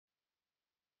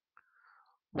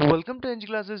Welcome to NG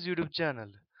Classes YouTube channel.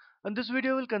 And this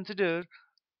video will consider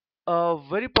a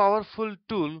very powerful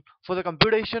tool for the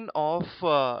computation of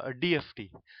DFT.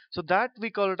 So that we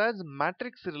call it as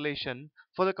matrix relation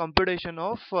for the computation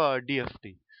of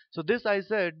DFT. So this I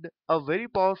said a very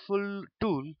powerful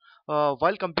tool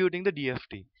while computing the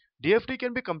DFT. DFT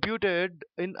can be computed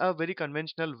in a very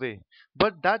conventional way,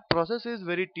 but that process is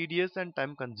very tedious and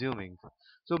time consuming.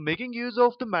 So making use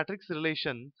of the matrix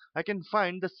relation, I can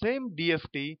find the same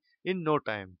DFT in no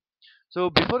time. So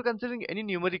before considering any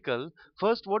numerical,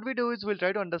 first what we do is we'll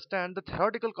try to understand the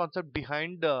theoretical concept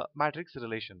behind the matrix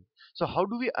relation. So how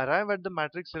do we arrive at the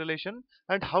matrix relation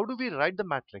and how do we write the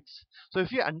matrix? So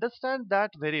if we understand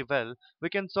that very well, we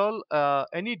can solve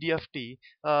any DFT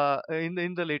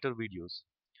in the later videos.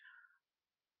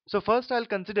 So first I'll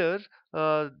consider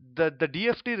the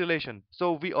DFT relation.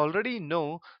 So we already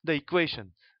know the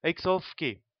equation x of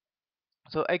k.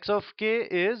 So x of k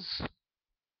is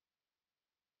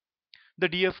the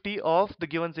DFT of the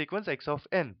given sequence x of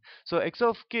n. So x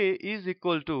of k is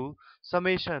equal to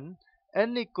summation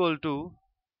n equal to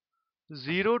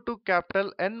 0 to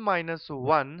capital N minus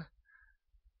 1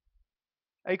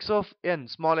 x of n,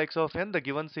 small x of n, the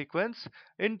given sequence,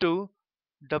 into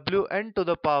Wn to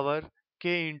the power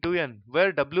k into n,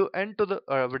 where Wn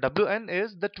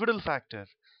is the twiddle factor,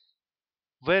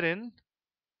 wherein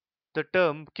the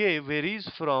term k varies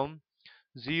from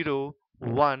 0,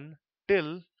 1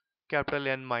 till capital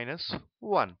N minus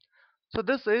 1. So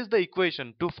this is the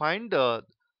equation to find the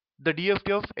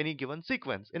DFT of any given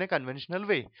sequence in a conventional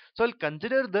way. So I'll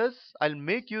consider this, I'll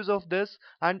make use of this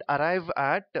and arrive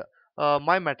at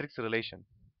my matrix relation.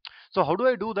 So how do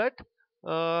I do that?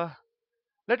 Uh,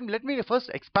 let me first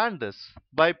expand this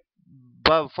by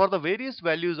for the various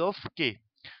values of k.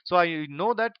 So I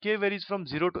know that k varies from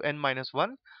 0 to n minus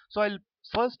 1. So I'll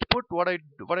first put what I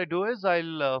do is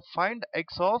I'll find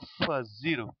x of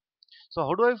 0. So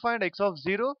how do I find x of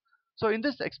 0? So in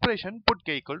this expression, put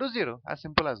k equal to 0, as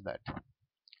simple as that.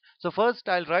 So first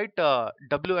I'll write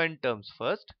Wn terms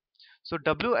first. So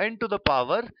Wn to the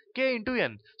power k into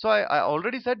n. So I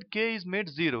already said k is made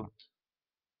 0.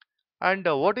 And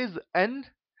what is n?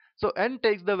 So n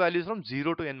takes the values from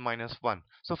 0 to n minus 1.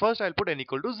 So first I'll put n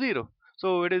equal to 0.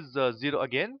 So it is 0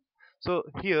 again. So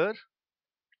here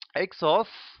x of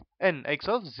n, x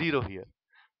of 0 here.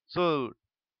 So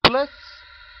plus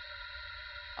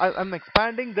I'm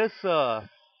expanding this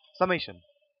summation.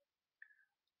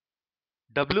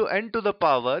 Wn to the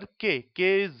power k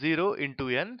is 0 into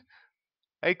n,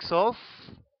 x of,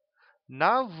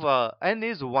 now n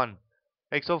is 1,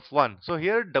 x of 1. So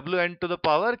here Wn to the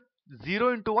power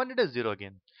 0 into 1, it is 0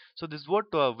 again. So this is what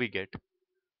we get,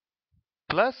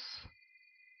 plus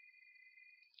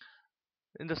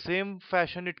in the same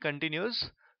fashion it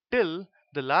continues till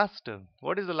the last term.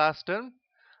 What is the last term?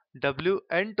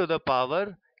 Wn to the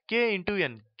power k into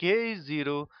n. K is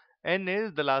 0, n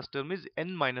is, the last term is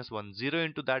n minus 1. 0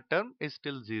 into that term is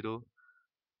still 0,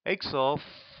 x of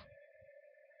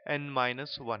n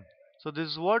minus 1. So this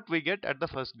is what we get at the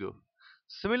first go.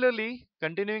 Similarly,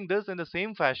 continuing this in the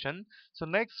same fashion, so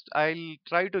next I'll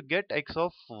try to get x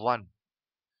of 1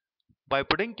 by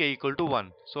putting k equal to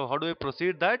 1. So how do I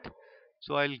proceed that?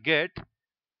 So I'll get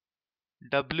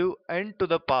Wn to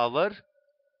the power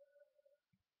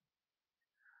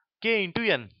k into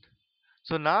n.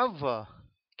 So now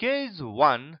k is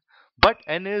 1 but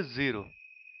n is 0.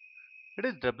 It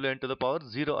is Wn to the power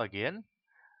 0 again,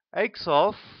 x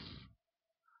of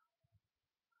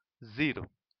 0,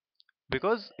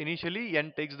 because initially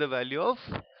n takes the value of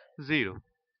 0,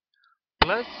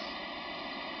 plus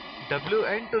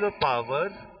Wn to the power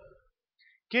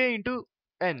k into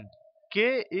n.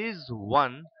 K is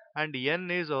 1 and n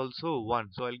is also 1.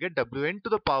 So I'll get Wn to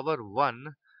the power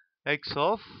 1, x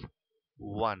of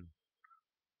 1.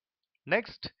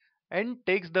 Next, n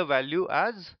takes the value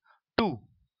as 2.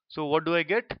 So what do I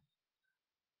get?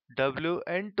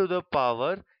 Wn to the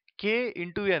power k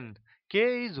into n.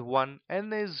 K is 1,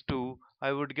 n is 2.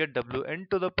 I would get Wn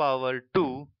to the power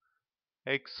 2,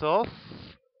 x of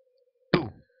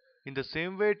 2. In the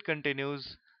same way it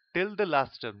continues till the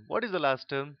last term. What is the last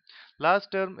term?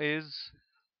 Last term is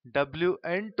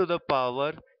Wn to the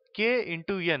power k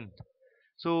into n.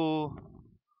 So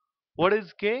what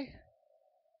is k?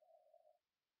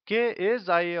 K is,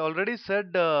 I already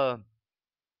said,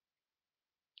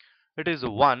 it is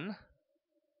 1.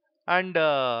 And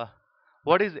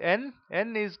what is n?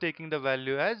 N is taking the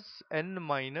value as n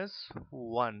minus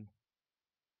 1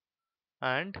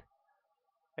 and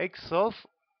x of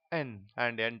n,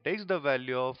 and n takes the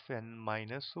value of n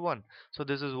minus 1. So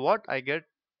this is what I get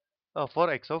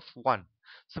for x of 1.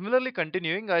 Similarly,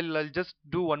 continuing, I'll just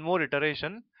do one more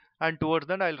iteration, and towards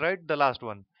that I'll write the last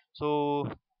one. So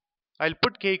I'll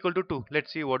put k equal to 2.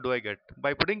 Let's see what do I get.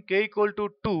 By putting k equal to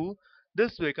 2,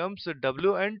 this becomes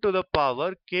wn to the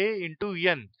power k into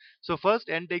n. So first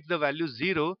n takes the value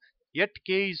 0, yet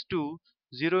k is 2.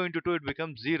 0 into 2, it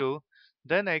becomes 0.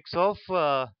 Then x of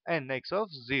x of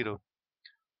 0.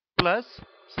 Plus,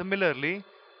 similarly,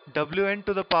 wn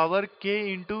to the power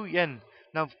k into n.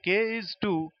 Now k is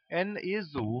 2, n is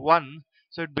 1.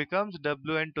 So it becomes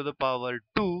wn to the power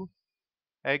 2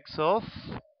 x of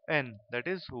n, that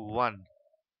is 1,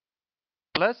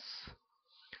 plus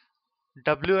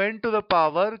wn to the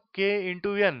power k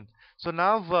into n. So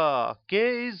now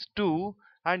k is 2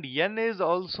 and n is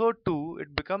also 2.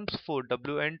 It becomes 4.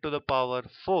 Wn to the power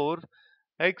 4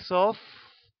 x of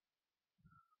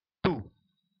 2.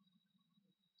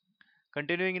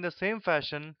 Continuing in the same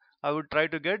fashion, I would try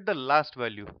to get the last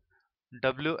value,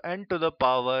 wn to the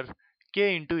power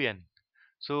k into n.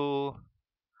 So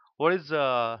what is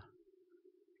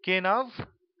k now?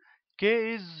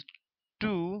 K is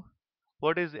 2.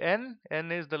 What is n?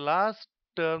 N is the last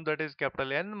term, that is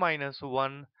capital N minus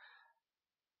 1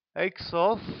 x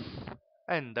of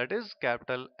n, that is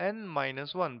capital N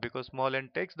minus 1, because small n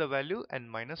takes the value n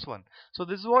minus 1. So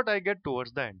this is what I get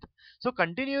towards the end. So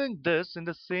continuing this in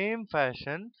the same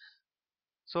fashion,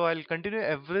 so I'll continue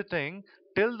everything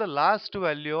till the last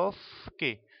value of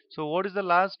k. So what is the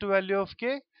last value of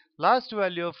k? Last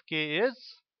value of k is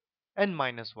n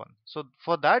minus 1. So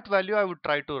for that value I would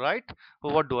try to write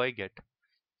what do I get.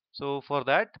 So for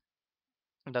that,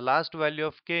 the last value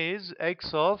of k is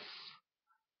x of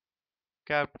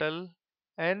capital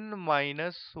N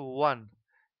minus 1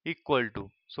 equal to.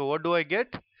 So what do I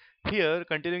get? Here,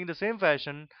 continuing the same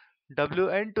fashion,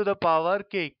 wn to the power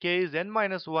k. K is n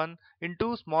minus 1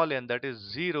 into small n, that is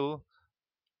 0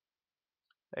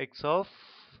 x of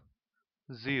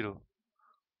 0,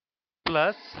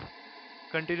 plus,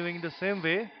 continuing the same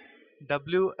way,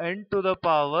 wn to the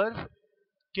power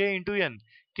k into n.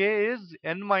 K is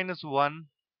n minus 1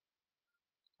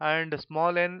 and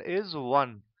small n is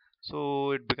 1.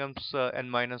 So it becomes n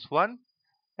minus 1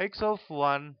 x of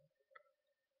 1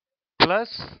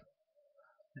 plus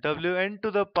wn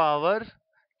to the power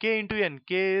k into n.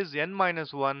 K is n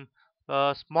minus 1.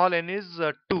 Small n is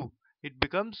 2. It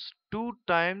becomes 2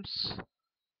 times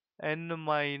n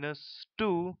minus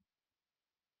 2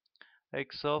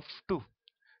 x of 2.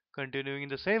 Continuing in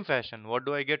the same fashion, what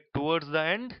do I get towards the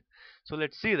end? So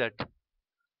let's see that.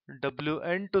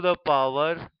 Wn to the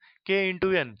power k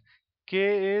into n.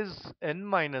 K is n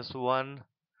minus 1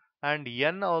 and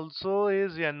n also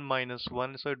is n minus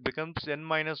 1, so it becomes n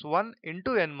minus 1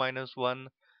 into n minus 1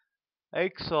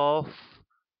 x of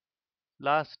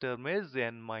last term is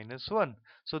n minus 1.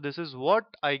 So this is what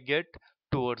I get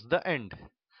towards the end.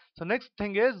 So next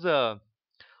thing is how,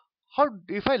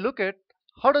 if I look at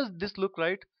how does this look,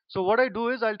 right? So what I do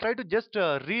is I'll try to just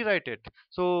rewrite it,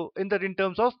 so in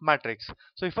terms of matrix.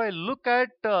 So if I look at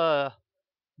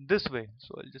this way,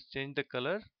 so I'll just change the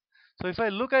color. So if I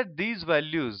look at these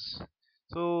values,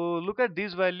 so look at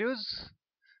these values,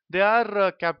 they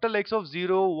are capital X of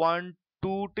 0, 1,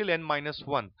 2 till n minus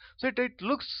 1. So it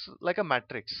looks like a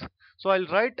matrix. So I'll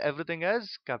write everything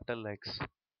as capital X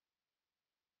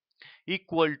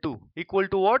equal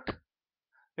to what?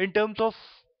 In terms of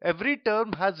every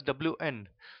term has wn.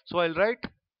 So I'll write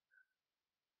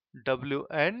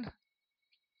wn,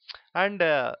 and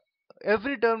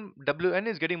every term wn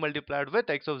is getting multiplied with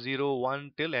x of 0,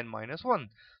 1 till n minus 1.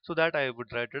 So that I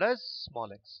would write it as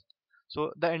small x.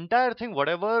 So the entire thing,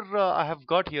 whatever I have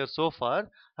got here so far,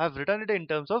 I have written it in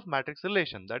terms of matrix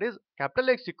relation. That is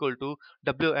capital X equal to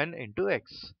wn into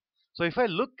x. So if I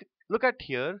look at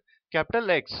here,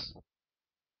 capital X,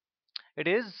 it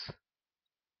is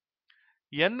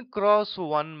n cross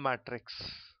 1 matrix.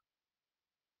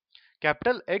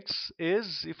 Capital X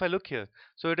is, if I look here,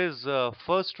 so it is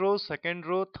first row, second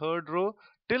row, third row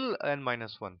till n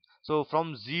minus 1. So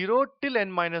from 0 till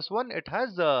n minus 1, it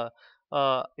has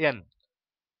n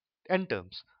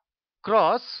terms.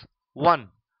 Cross 1.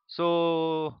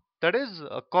 So that is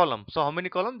a column. So how many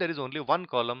columns? There is only one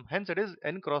column. Hence it is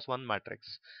n cross 1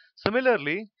 matrix.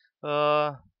 Similarly,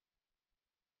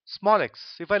 small x.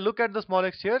 If I look at the small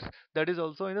x here, that is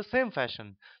also in the same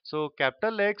fashion. So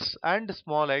capital X and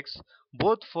small x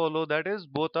both follow, that is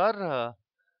both are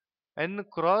n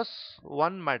cross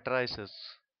 1 matrices.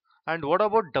 And what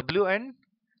about wn?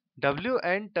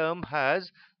 Wn term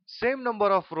has same number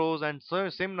of rows and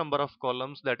same number of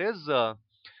columns, that is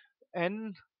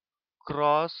n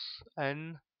cross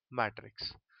n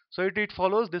matrix. So it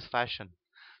follows this fashion.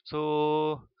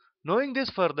 So knowing this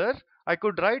further, I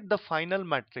could write the final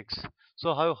matrix.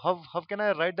 So how can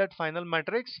I write that final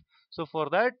matrix? So for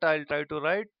that I'll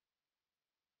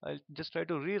just try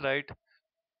to rewrite.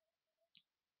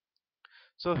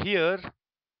 So here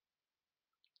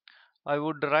I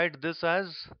would write this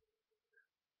as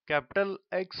capital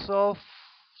X of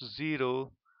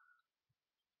 0,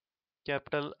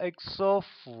 capital X of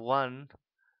 1,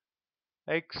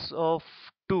 X of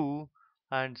 2,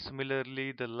 and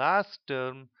similarly the last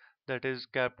term, that is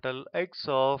capital X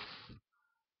of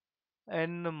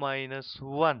n minus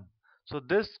 1. So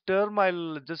this term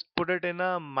I'll just put it in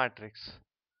a matrix.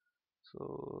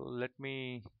 So let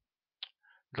me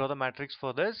draw the matrix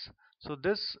for this. So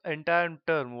this entire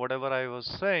term, whatever I was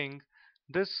saying,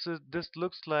 this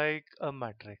looks like a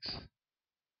matrix.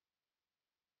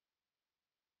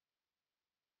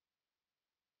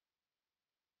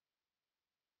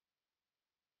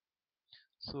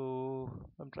 So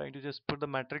I'm trying to just put the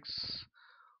matrix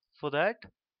for that.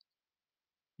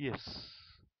 Yes.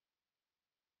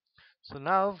 So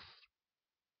now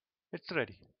it's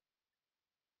ready.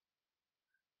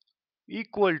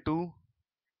 Equal to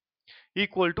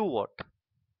what?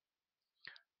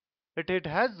 It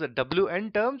has the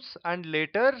wn terms and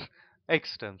later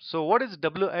x terms. So what is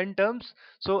wn terms?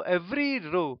 So every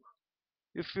row,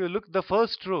 if you look the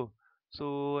first row,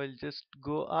 so I'll just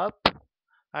go up,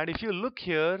 and if you look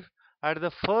here at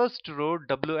the first row,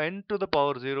 wn to the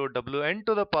power 0, wn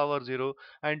to the power 0,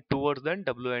 and towards then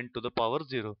wn to the power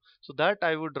 0. So that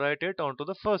I would write it onto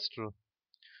the first row.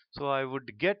 So I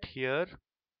would get here,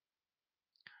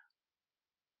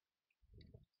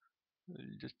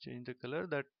 we'll just change the color,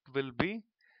 that will be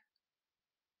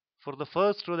for the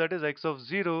first row, that is x of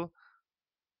 0,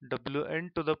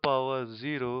 wn to the power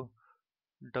 0,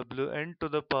 wn to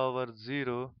the power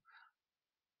 0,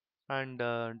 and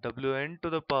wn to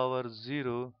the power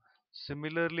 0.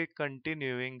 Similarly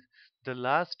continuing, the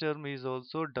last term is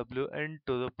also wn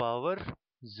to the power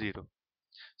 0.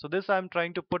 So this I'm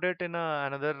trying to put it in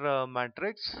another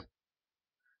matrix,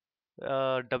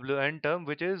 wn term,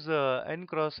 which is n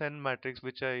cross n matrix,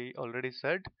 which I already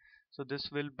said. So this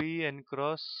will be n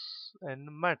cross n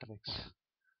matrix.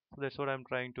 So that's what I'm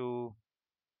trying to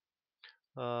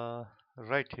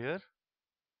write here.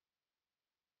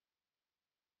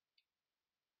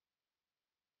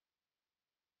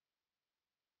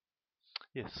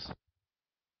 Yes.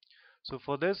 So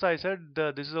for this, I said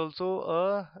this is also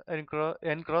a n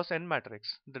cross n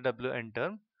matrix, the wn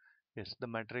term. Yes, the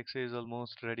matrix is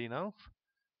almost ready now.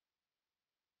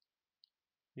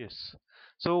 Yes.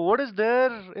 So what is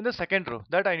there in the second row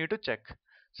that I need to check?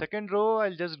 Second row,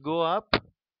 I'll just go up,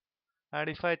 and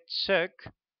if I check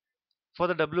for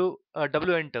the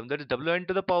wn term, that is wn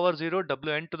to the power 0,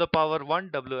 wn to the power 1,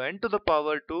 wn to the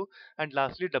power 2, and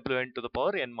lastly wn to the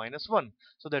power n minus 1.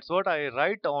 So that's what I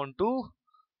write on to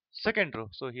second row.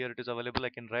 So here it is available, I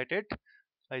can write it.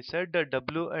 I said that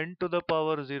wn to the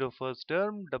power 0 first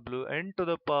term, wn to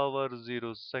the power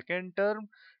 0 second term,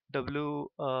 no,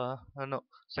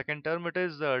 second term it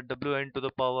is wn to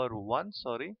the power 1,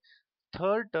 sorry.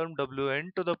 Third term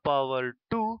wn to the power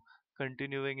 2.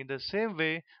 Continuing in the same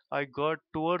way, I got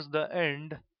towards the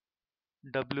end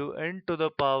wn to the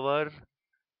power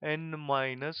n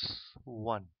minus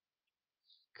 1.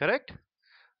 Correct?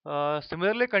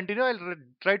 Similarly, continue. I'll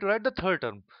try to write the third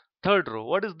term. Third row.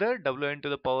 What is there? wn to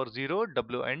the power 0,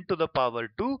 wn to the power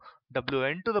 2,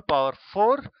 wn to the power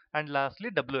 4, and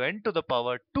lastly wn to the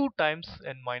power 2 times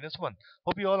n minus 1.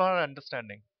 Hope you all are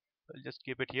understanding. I'll just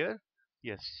keep it here.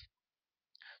 Yes.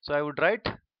 So I would write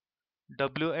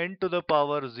wn to the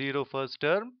power 0 first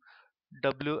term,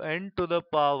 wn to the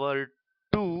power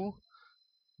 2,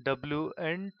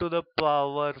 wn to the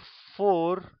power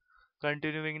 4.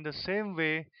 Continuing in the same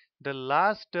way, the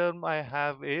last term I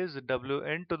have is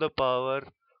wn to the power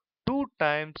 2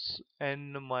 times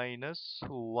n minus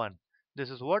 1. This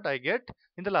is what I get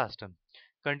in the last term.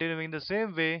 Continuing the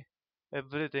same way,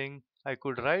 everything I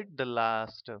could write the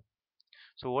last term.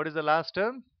 So what is the last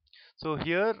term? So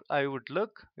here I would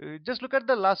just look at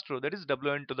the last row, that is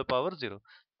wn to the power 0.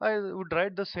 I would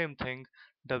write the same thing,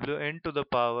 wn to the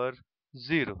power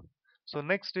 0. So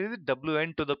next is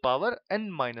wn to the power n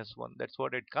minus 1. That's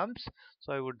what it comes.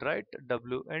 So I would write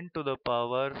wn to the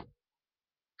power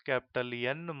capital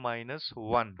N minus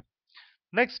 1.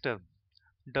 Next term,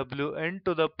 wn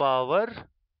to the power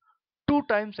 2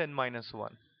 times n minus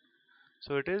 1.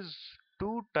 So it is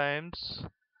 2 times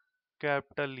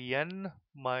capital N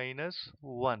minus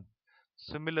 1.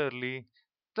 Similarly,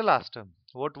 the last term.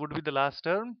 What would be the last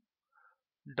term?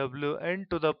 wn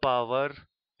to the power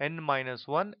n minus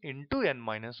 1 into n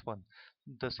minus 1.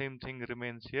 The same thing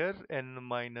remains here, n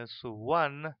minus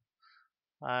 1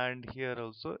 and here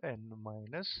also n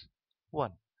minus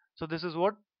 1. So this is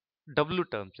what w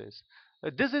terms is.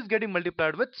 This is getting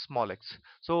multiplied with small x.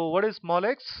 So what is small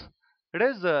x? It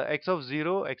is x of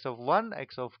 0, x of 1,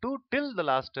 x of 2 till the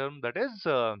last term, that is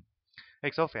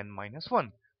x of n minus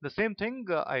 1. The same thing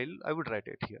I would write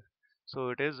it here. So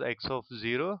it is x of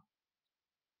 0,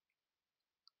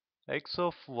 x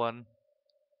of 1,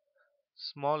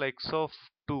 small x of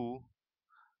 2,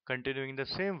 continuing the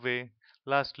same way,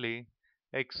 lastly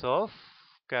x of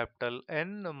capital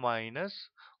N minus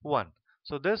 1.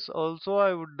 So this also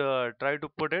I would try to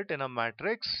put it in a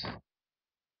matrix.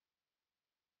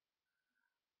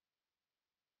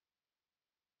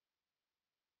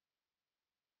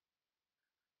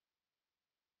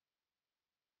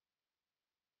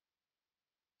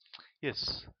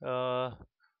 Yes,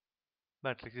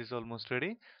 matrix is almost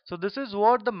ready. So this is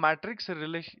what the matrix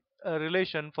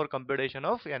relation for computation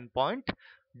of endpoint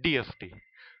DFT.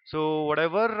 So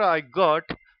whatever I got,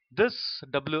 this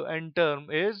Wn term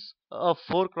is a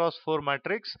 4 cross 4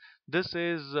 matrix. This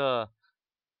is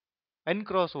n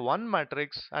cross 1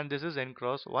 matrix, and this is n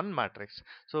cross 1 matrix.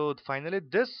 So finally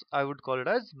this I would call it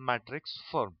as matrix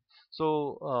form.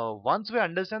 So once we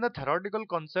understand the theoretical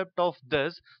concept of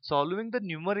this, solving the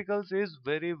numericals is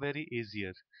very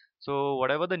easier. So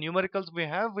whatever the numericals we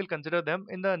have, we'll consider them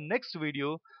in the next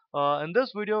video. In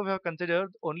this video we have considered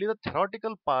only the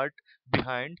theoretical part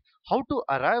behind how to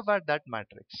arrive at that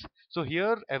matrix. So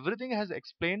here everything has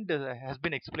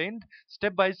been explained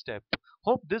step by step.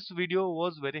 Hope this video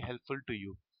was very helpful to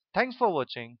you. Thanks for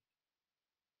watching.